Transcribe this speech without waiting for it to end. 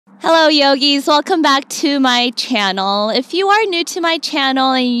Hello yogis, welcome back to my channel. If you are new to my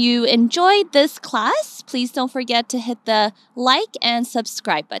channel and you enjoyed this class, please don't forget to hit the like and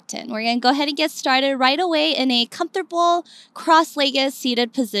subscribe button. We're going to go ahead and get started right away in a comfortable cross-legged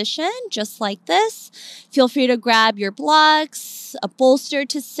seated position, just like this. Feel free to grab your blocks, a bolster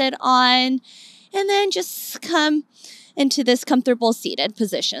to sit on, and then just come into this comfortable seated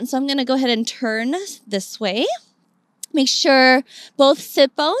position. So I'm going to go ahead and turn this way. Make sure both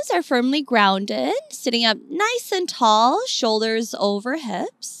sit bones are firmly grounded, sitting up nice and tall, shoulders over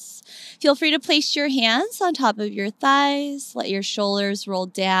hips. Feel free to place your hands on top of your thighs. Let your shoulders roll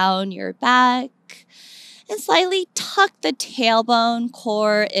down your back. And slightly tuck the tailbone.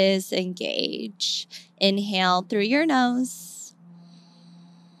 Core is engaged. Inhale through your nose.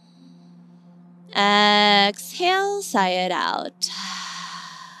 Exhale, sigh it out.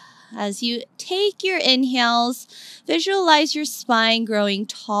 As you take your inhales, visualize your spine growing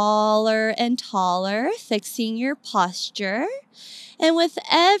taller and taller, fixing your posture. And with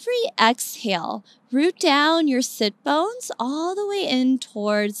every exhale, root down your sit bones all the way in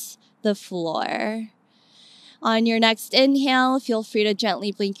towards the floor. On your next inhale, feel free to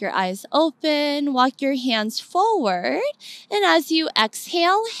gently blink your eyes open, walk your hands forward, and as you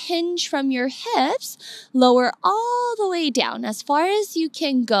exhale, hinge from your hips, lower all the way down as far as you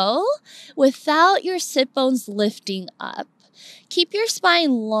can go without your sit bones lifting up. Keep your spine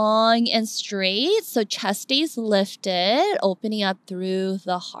long and straight so chest stays lifted, opening up through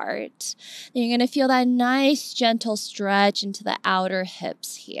the heart. Then you're going to feel that nice gentle stretch into the outer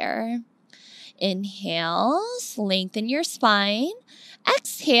hips here. Inhale, lengthen your spine.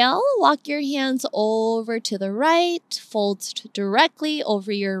 Exhale, walk your hands over to the right, fold directly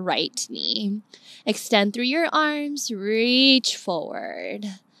over your right knee. Extend through your arms, reach forward.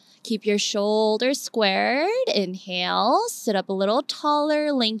 Keep your shoulders squared. Inhale, sit up a little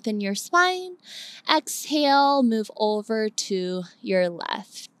taller, lengthen your spine. Exhale, move over to your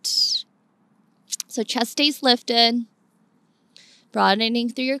left. So chest stays lifted. Broadening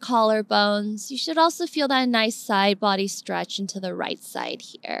through your collarbones. You should also feel that nice side body stretch into the right side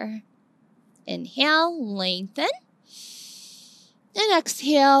here. Inhale, lengthen. And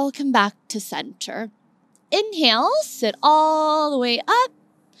exhale, come back to center. Inhale, sit all the way up.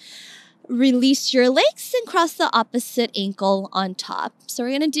 Release your legs and cross the opposite ankle on top. So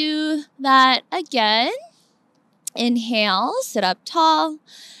we're going to do that again. Inhale, sit up tall.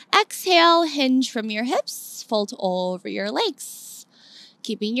 Exhale, hinge from your hips, fold over your legs.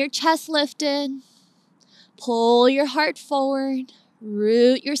 Keeping your chest lifted, pull your heart forward,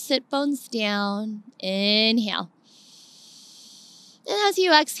 root your sit bones down. Inhale. And as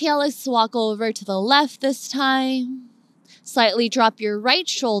you exhale, let's walk over to the left this time. Slightly drop your right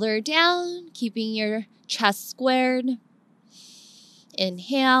shoulder down, keeping your chest squared.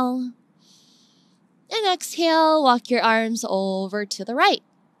 Inhale. And exhale, walk your arms over to the right.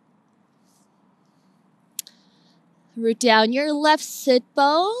 Root down your left sit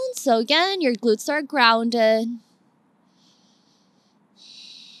bone. So again, your glutes are grounded.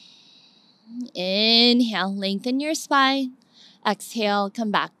 Inhale, lengthen your spine. Exhale,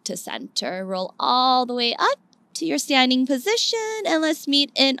 come back to center. Roll all the way up to your standing position. And let's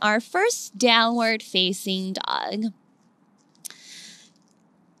meet in our first downward facing dog.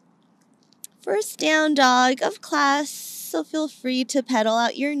 First down dog of class. So feel free to pedal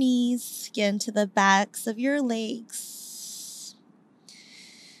out your knees, get into the backs of your legs.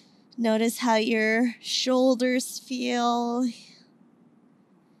 Notice how your shoulders feel.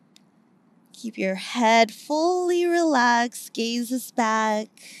 Keep your head fully relaxed, gaze is back.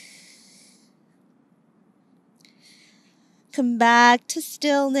 Come back to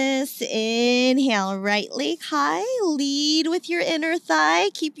stillness. Inhale, right leg high. Lead with your inner thigh.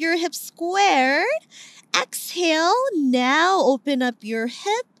 Keep your hips squared. Exhale, now open up your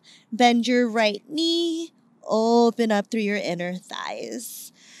hip, bend your right knee, open up through your inner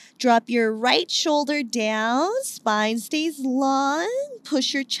thighs. Drop your right shoulder down, spine stays long,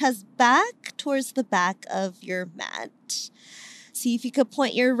 push your chest back towards the back of your mat. See if you could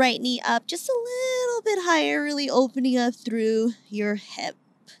point your right knee up just a little bit higher, really opening up through your hip.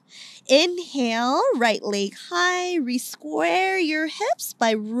 Inhale, right leg high, re-square your hips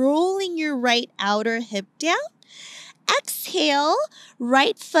by rolling your right outer hip down. Exhale,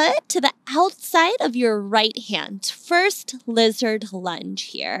 right foot to the outside of your right hand. First lizard lunge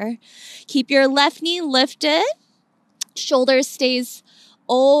here. Keep your left knee lifted. Shoulder stays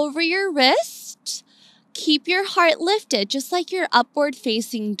over your wrist. Keep your heart lifted, just like your upward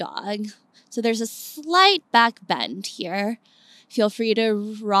facing dog. So there's a slight back bend here. Feel free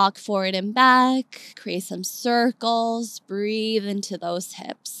to rock forward and back, create some circles, breathe into those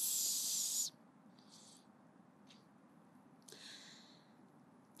hips.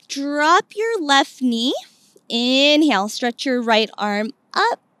 Drop your left knee. Inhale, stretch your right arm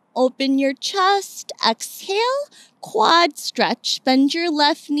up. Open your chest. Exhale, quad stretch. Bend your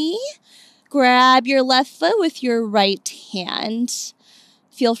left knee. Grab your left foot with your right hand.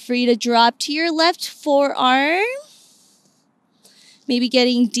 Feel free to drop to your left forearm. Maybe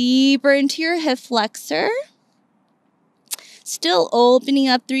getting deeper into your hip flexor. Still opening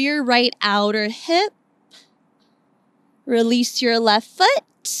up through your right outer hip. Release your left foot.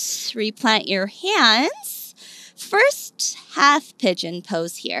 Replant your hands. First, half pigeon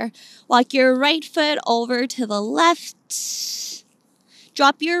pose here. Walk your right foot over to the left.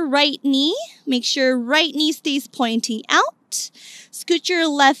 Drop your right knee. Make sure right knee stays pointing out. Scoot your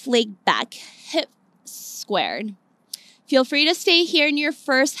left leg back, hip squared. Feel free to stay here in your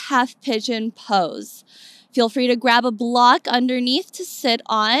first half pigeon pose. Feel free to grab a block underneath to sit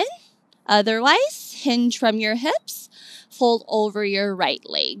on. Otherwise, hinge from your hips. Fold over your right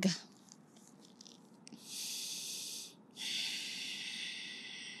leg.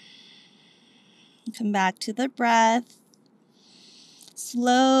 Come back to the breath.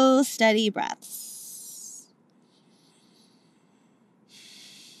 Slow, steady breaths.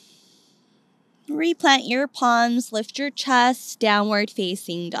 Replant your palms, lift your chest, downward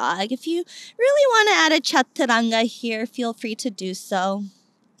facing dog. If you really want to add a chaturanga here, feel free to do so.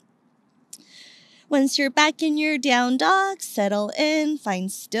 Once you're back in your down dog, settle in,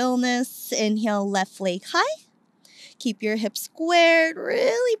 find stillness. Inhale, left leg high. Keep your hips squared.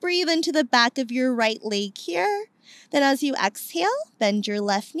 Really breathe into the back of your right leg here. Then as you exhale, bend your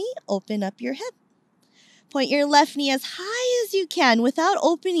left knee, open up your hip. Point your left knee as high as you can without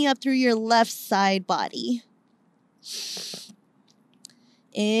opening up through your left side body.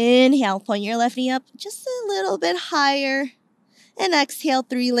 Inhale, point your left knee up just a little bit higher. And exhale,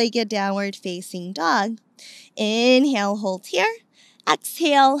 three-legged downward facing dog. Inhale, hold here.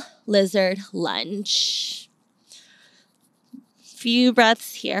 Exhale, lizard lunge. Few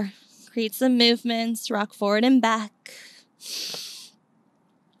breaths here. Create some movements, rock forward and back.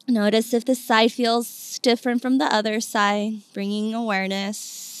 Notice if the side feels different from the other side, bringing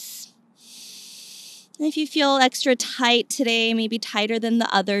awareness. And if you feel extra tight today, maybe tighter than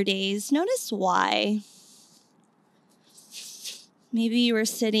the other days, notice why. Maybe you were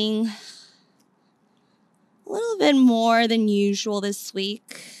sitting a little bit more than usual this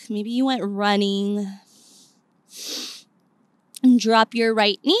week. Maybe you went running. And drop your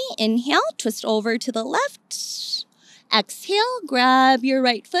right knee. Inhale, twist over to the left. Exhale, grab your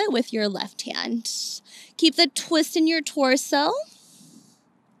right foot with your left hand. Keep the twist in your torso.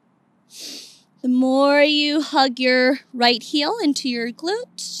 The more you hug your right heel into your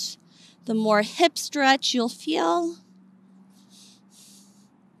glute, the more hip stretch you'll feel.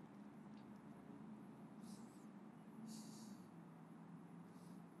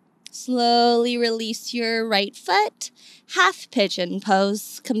 Slowly release your right foot. Half pigeon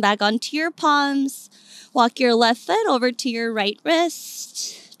pose. Come back onto your palms. Walk your left foot over to your right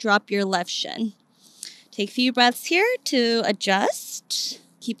wrist. Drop your left shin. Take a few breaths here to adjust,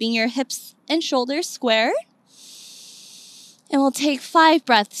 keeping your hips and shoulders square. And we'll take 5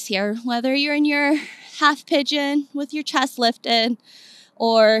 breaths here, whether you're in your half pigeon with your chest lifted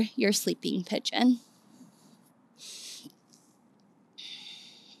or your sleeping pigeon.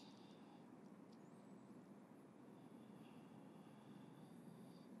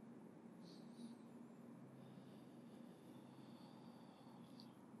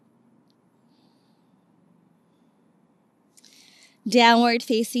 Downward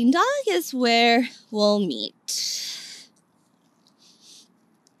facing dog is where we'll meet.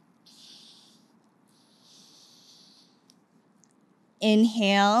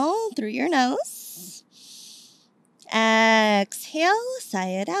 Inhale through your nose. Exhale, sigh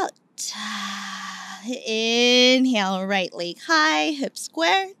it out. Inhale, right leg high, hip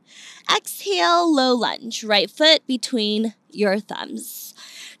square. Exhale, low lunge, right foot between your thumbs.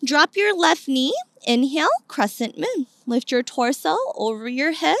 Drop your left knee. Inhale, crescent moon. Lift your torso over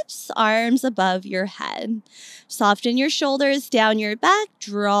your hips, arms above your head. Soften your shoulders down your back.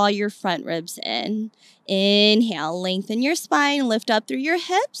 Draw your front ribs in. Inhale, lengthen your spine, lift up through your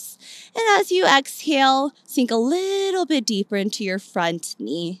hips. And as you exhale, sink a little bit deeper into your front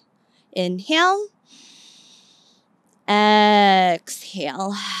knee. Inhale.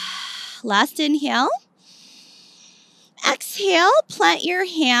 Exhale. Last inhale. Exhale, plant your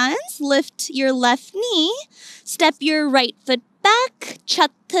hands, lift your left knee, step your right foot back,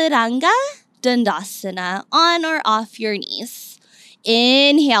 chaturanga, dandasana, on or off your knees.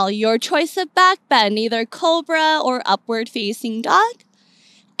 Inhale, your choice of back bend, either cobra or upward facing dog.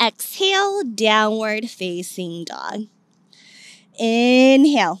 Exhale, downward facing dog.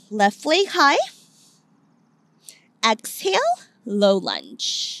 Inhale, left leg high. Exhale, low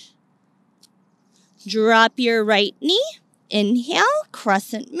lunge. Drop your right knee. Inhale,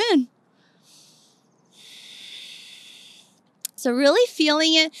 crescent moon. So really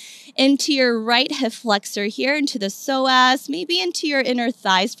feeling it into your right hip flexor here, into the psoas, maybe into your inner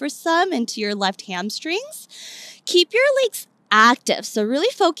thighs for some, into your left hamstrings. Keep your legs active. So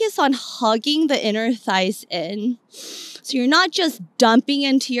really focus on hugging the inner thighs in. So you're not just dumping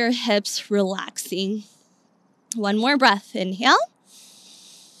into your hips, relaxing. One more breath. Inhale.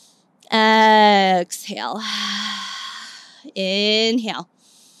 Exhale. Inhale.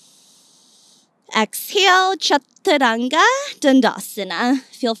 Exhale, Chaturanga Dandasana.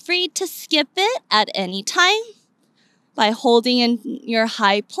 Feel free to skip it at any time by holding in your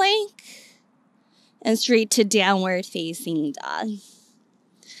high plank and straight to downward facing dog.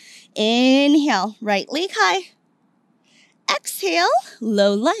 Inhale, right leg high. Exhale,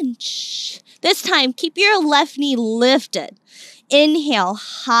 low lunge. This time, keep your left knee lifted. Inhale,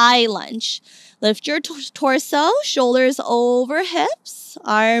 high lunge. Lift your torso, shoulders over hips,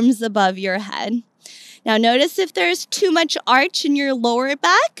 arms above your head. Now notice if there's too much arch in your lower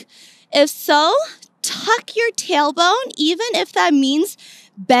back. If so, tuck your tailbone, even if that means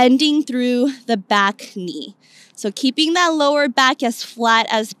bending through the back knee. So keeping that lower back as flat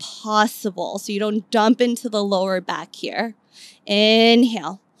as possible so you don't dump into the lower back here.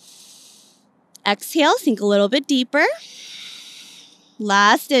 Inhale. Exhale, sink a little bit deeper.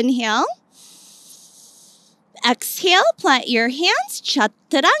 Last inhale. Exhale, plant your hands,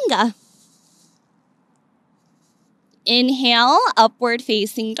 Chaturanga. Inhale, upward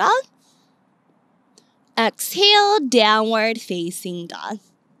facing dog. Exhale, downward facing dog.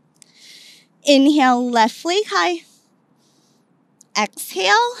 Inhale, left leg high.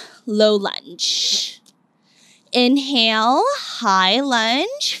 Exhale, low lunge. Inhale, high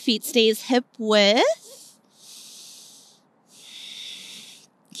lunge, feet stays hip width.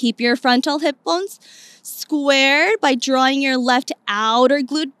 Keep your frontal hip bones squared by drawing your left outer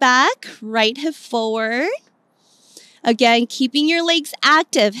glute back, right hip forward. Again, keeping your legs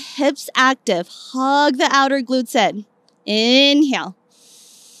active, hips active. Hug the outer glutes in. Inhale.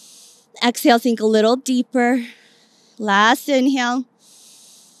 Exhale, sink a little deeper. Last inhale.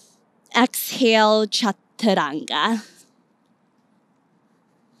 Exhale, Chaturanga.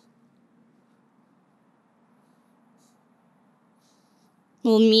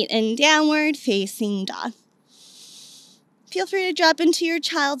 We'll meet in downward facing dog. Feel free to drop into your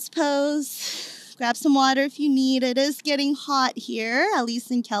child's pose. Grab some water if you need. It is getting hot here, at least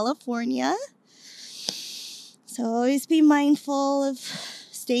in California. So always be mindful of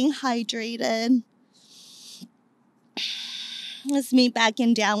staying hydrated. Let's meet back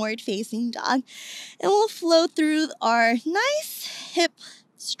in downward facing dog. And we'll flow through our nice hip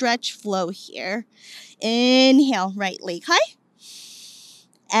stretch flow here. Inhale, right leg high.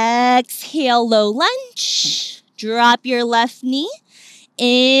 Exhale, low lunge. Drop your left knee.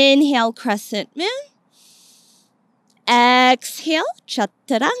 Inhale, crescent moon. Exhale,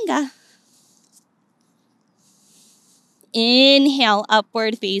 Chaturanga. Inhale,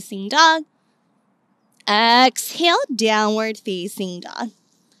 upward facing dog. Exhale, downward facing dog.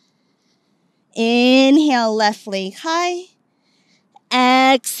 Inhale, left leg high.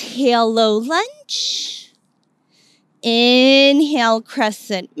 Exhale, low lunge. Inhale,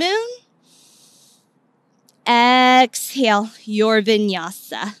 crescent moon. Exhale, your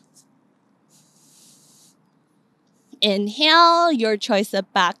vinyasa. Inhale, your choice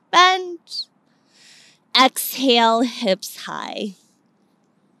of back bend. Exhale, hips high.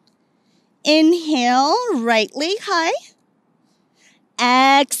 Inhale, right leg high.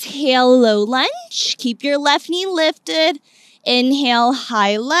 Exhale, low lunge. Keep your left knee lifted. Inhale,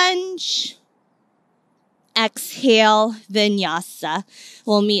 high lunge. Exhale, vinyasa.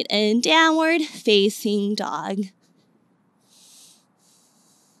 We'll meet in downward facing dog.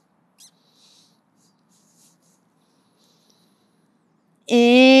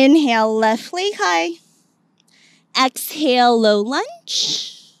 Inhale, left leg high. Exhale, low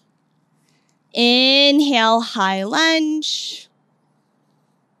lunge. Inhale, high lunge.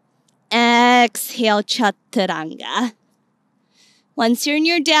 Exhale, Chaturanga. Once you're in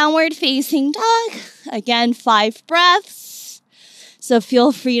your downward facing dog, again, 5 breaths. So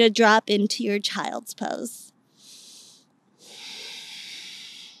feel free to drop into your child's pose.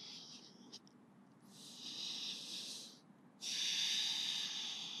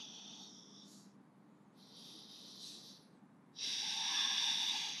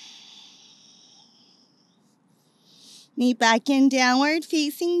 Meet back in downward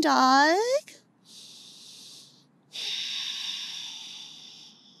facing dog.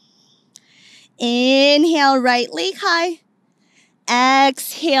 Inhale, right leg high.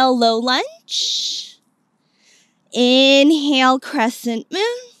 Exhale, low lunge. Inhale, crescent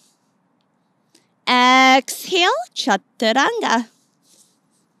moon. Exhale, chaturanga.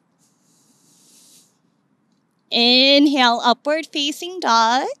 Inhale, upward facing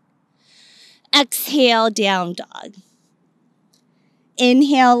dog. Exhale, down dog.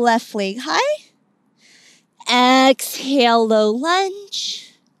 Inhale, left leg high. Exhale, low lunge.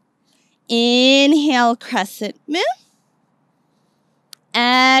 Inhale, crescent moon.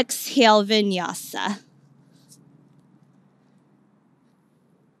 Exhale, vinyasa.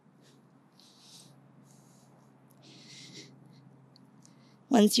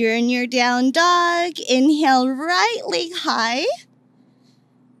 Once you're in your down dog, inhale, right leg high.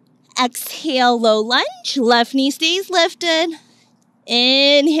 Exhale, low lunge. Left knee stays lifted.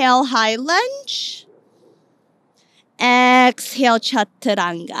 Inhale, high lunge. Exhale,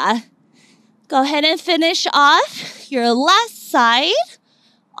 chaturanga. Go ahead and finish off your last side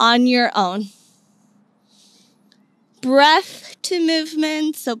on your own. Breath to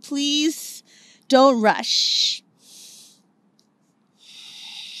movement, so please don't rush.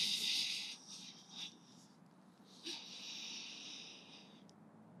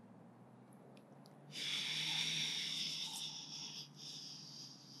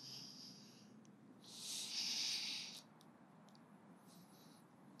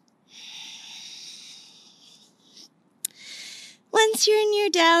 Once you're in your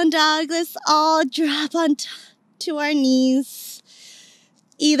down dog, let's all drop onto our knees.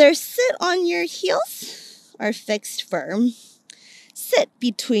 Either sit on your heels or fixed firm. Sit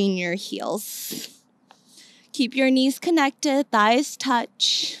between your heels. Keep your knees connected, thighs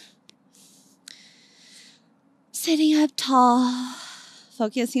touch. Sitting up tall,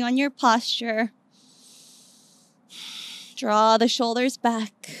 focusing on your posture. Draw the shoulders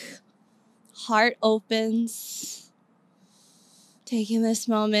back. Heart opens. Taking this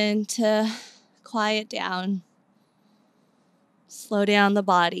moment to quiet down. Slow down the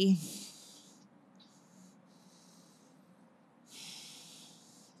body.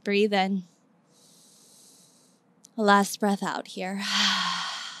 Breathe in. Last breath out here.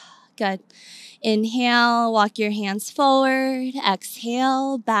 Good. Inhale, walk your hands forward.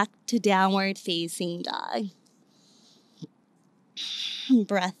 Exhale, back to downward facing dog.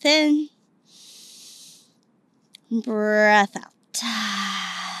 Breath in. Breath out.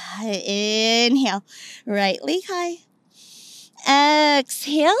 Inhale, right leg high.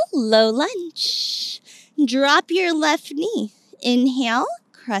 Exhale, low lunge. Drop your left knee. Inhale,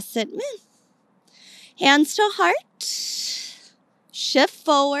 crescent moon. Hands to heart. Shift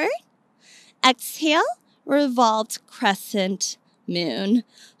forward. Exhale, revolved crescent moon.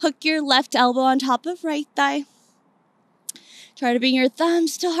 Hook your left elbow on top of right thigh. Try to bring your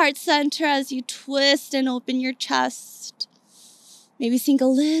thumbs to heart center as you twist and open your chest. Maybe sink a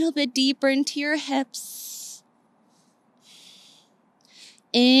little bit deeper into your hips.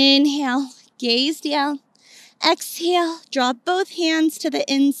 Inhale, gaze down. Exhale, drop both hands to the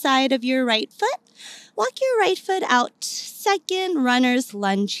inside of your right foot. Walk your right foot out. Second runner's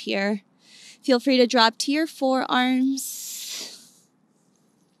lunge here. Feel free to drop to your forearms.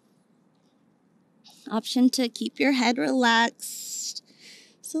 Option to keep your head relaxed.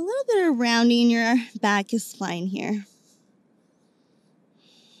 So a little bit of rounding your back is fine here.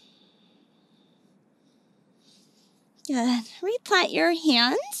 Good. Replant your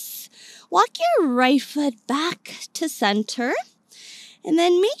hands. Walk your right foot back to center. And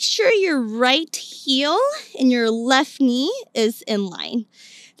then make sure your right heel and your left knee is in line.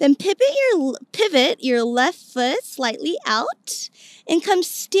 Then pivot your left foot slightly out and come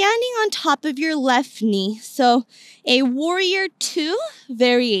standing on top of your left knee. So a warrior 2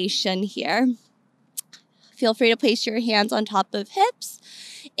 variation here. Feel free to place your hands on top of hips.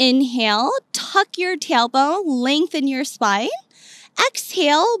 Inhale, tuck your tailbone, lengthen your spine.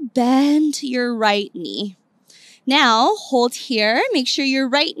 Exhale, bend your right knee. Now, hold here. Make sure your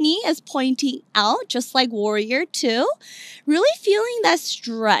right knee is pointing out, just like warrior 2. Really feeling that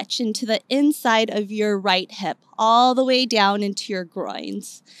stretch into the inside of your right hip, all the way down into your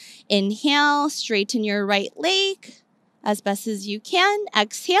groins. Inhale, straighten your right leg as best as you can.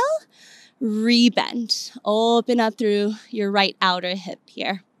 Exhale, rebend. Open up through your right outer hip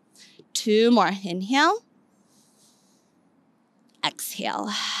here. 2 more. Inhale. Exhale.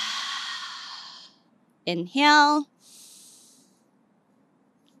 Inhale.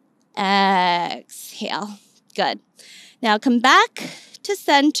 Exhale. Good. Now come back to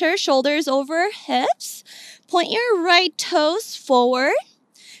center, shoulders over hips. Point your right toes forward.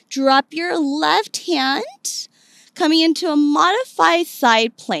 Drop your left hand. Coming into a modified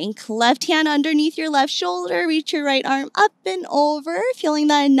side plank. Left hand underneath your left shoulder. Reach your right arm up and over. Feeling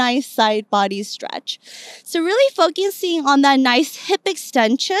that nice side body stretch. So really focusing on that nice hip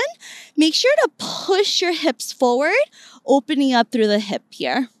extension. Make sure to push your hips forward, opening up through the hip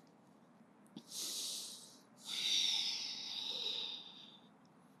here.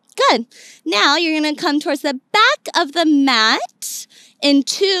 Good. Now you're going to come towards the back of the mat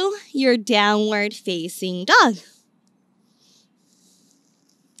into your downward facing dog.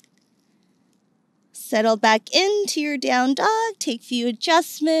 Settle back into your down dog. Take a few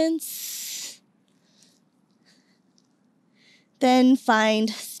adjustments. Then find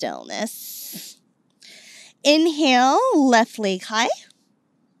stillness. Inhale, left leg high.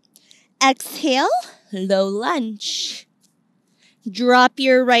 Exhale, low lunge. Drop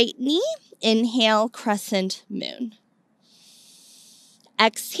your right knee. Inhale, crescent moon.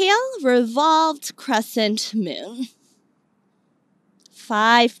 Exhale, revolved crescent moon.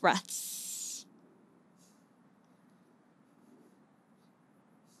 5 breaths.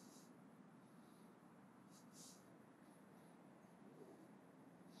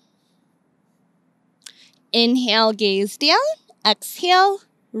 Inhale, gaze down. Exhale,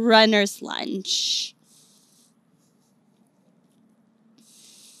 runner's lunge.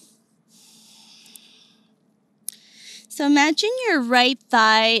 So imagine your right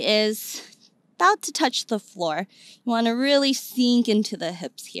thigh is about to touch the floor. You want to really sink into the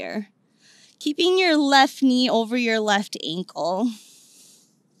hips here. Keeping your left knee over your left ankle.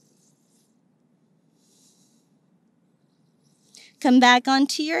 Come back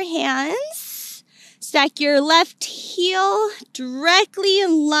onto your hands. Stack your left heel directly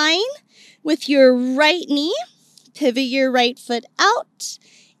in line with your right knee. Pivot your right foot out.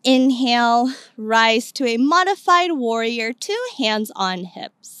 Inhale, rise to a modified warrior 2, hands on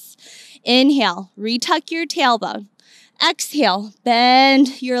hips. Inhale, retuck your tailbone. Exhale,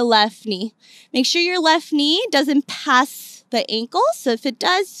 bend your left knee. Make sure your left knee doesn't pass the ankle, so if it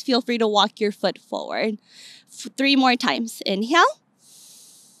does, feel free to walk your foot forward. 3 more times. Inhale.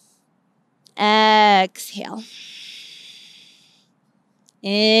 Exhale.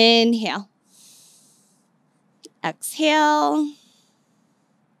 Inhale. Exhale.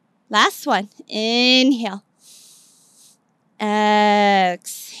 Last one. Inhale.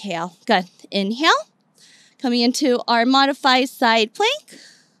 Exhale. Good. Inhale. Coming into our modified side plank.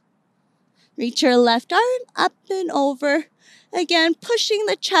 Reach your left arm up and over. Again, pushing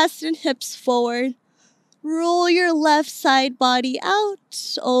the chest and hips forward. Roll your left side body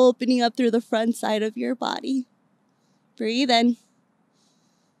out, opening up through the front side of your body. Breathe in.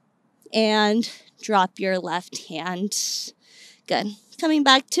 And drop your left hand. Good. Coming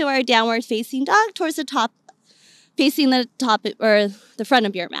back to our downward facing dog towards the top, facing the top or the front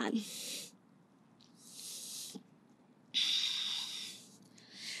of your mat.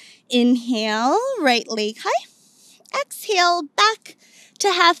 Inhale, right leg high. Exhale, back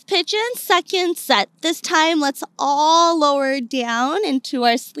to half pigeon, second set. This time, let's all lower down into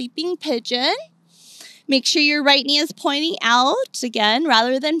our sleeping pigeon. Make sure your right knee is pointing out, again,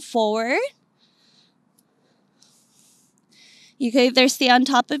 rather than forward. You can either stay on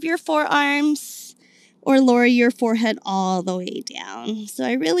top of your forearms or lower your forehead all the way down. So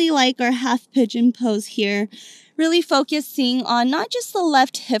I really like our half pigeon pose here. Really focusing on not just the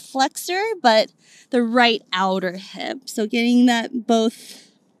left hip flexor, but the right outer hip. So getting that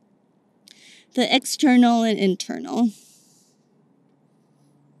both the external and internal.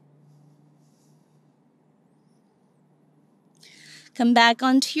 Come back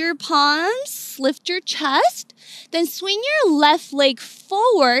onto your palms, lift your chest, then swing your left leg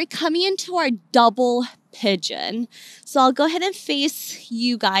forward, coming into our double pigeon. So I'll go ahead and face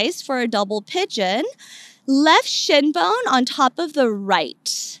you guys for a double pigeon. Left shin bone on top of the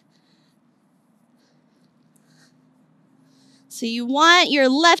right. So you want your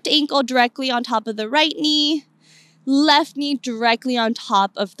left ankle directly on top of the right knee. Left knee directly on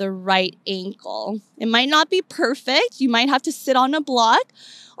top of the right ankle. It might not be perfect. You might have to sit on a block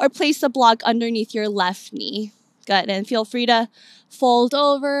or place a block underneath your left knee. Good. And feel free to fold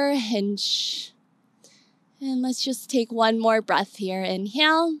over, hinge. And let's just take one more breath here.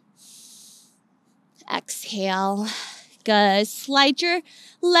 Inhale. Exhale. Good. Slide your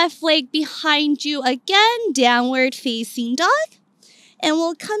left leg behind you again. Downward facing dog. And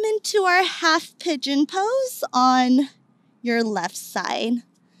we'll come into our half pigeon pose on your left side.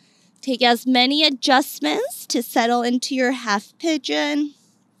 Take as many adjustments to settle into your half pigeon.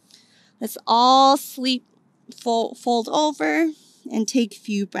 Let's all sleep, fold over, and take a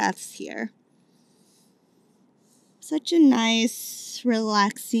few breaths here. Such a nice,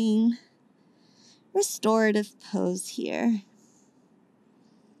 relaxing restorative pose here.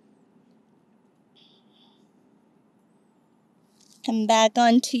 Come back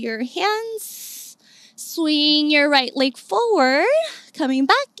onto your hands. Swing your right leg forward, coming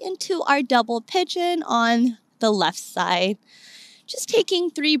back into our double pigeon on the left side. Just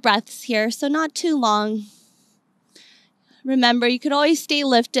taking 3 breaths here, so not too long. Remember, you could always stay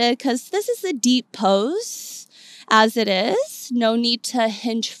lifted because this is a deep pose as it is. No need to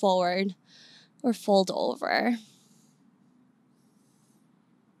hinge forward or fold over.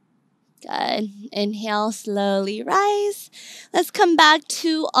 Good. Inhale, slowly rise. Let's come back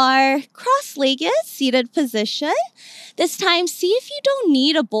to our cross-legged seated position. This time, see if you don't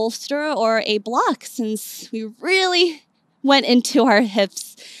need a bolster or a block since we really went into our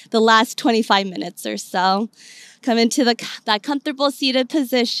hips the last 25 minutes or so. Come into that comfortable seated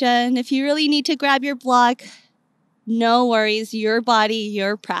position. If you really need to grab your block, no worries. Your body,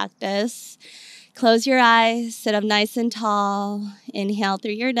 your practice. Close your eyes. Sit up nice and tall. Inhale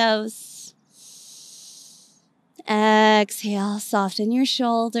through your nose. Exhale, soften your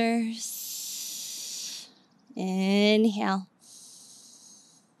shoulders. Inhale.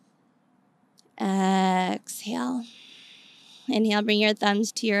 Exhale. Inhale, bring your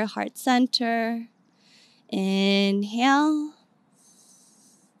thumbs to your heart center. Inhale.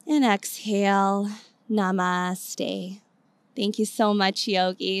 And exhale. Namaste. Thank you so much,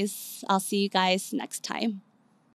 yogis. I'll see you guys next time.